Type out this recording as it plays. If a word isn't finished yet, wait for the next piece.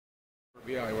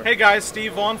Hey guys,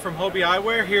 Steve Vaughan from Hobie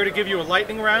Eyewear here to give you a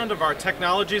lightning round of our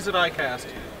technologies at iCast.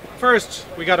 First,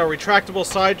 we got our retractable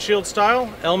side shield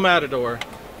style, El Matador.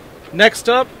 Next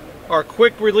up, our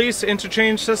quick release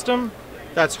interchange system,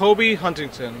 that's Hobie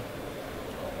Huntington.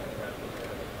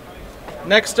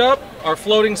 Next up, our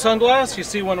floating sunglass, you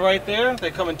see one right there. They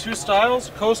come in two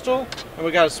styles, coastal, and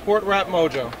we got a sport wrap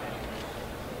Mojo.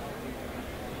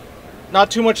 Not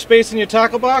too much space in your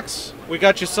tackle box, we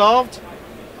got you solved.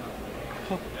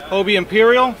 Hobie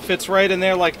Imperial fits right in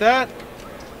there like that.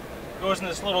 Goes in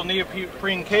this little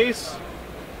neoprene case,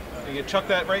 and you chuck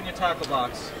that right in your tackle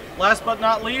box. Last but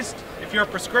not least, if you're a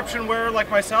prescription wearer like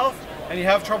myself and you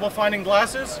have trouble finding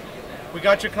glasses, we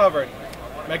got you covered.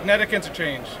 Magnetic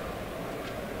interchange.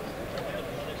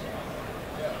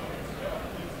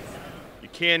 You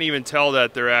can't even tell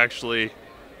that they're actually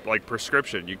like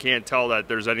prescription. You can't tell that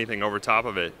there's anything over top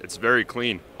of it. It's very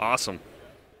clean. Awesome.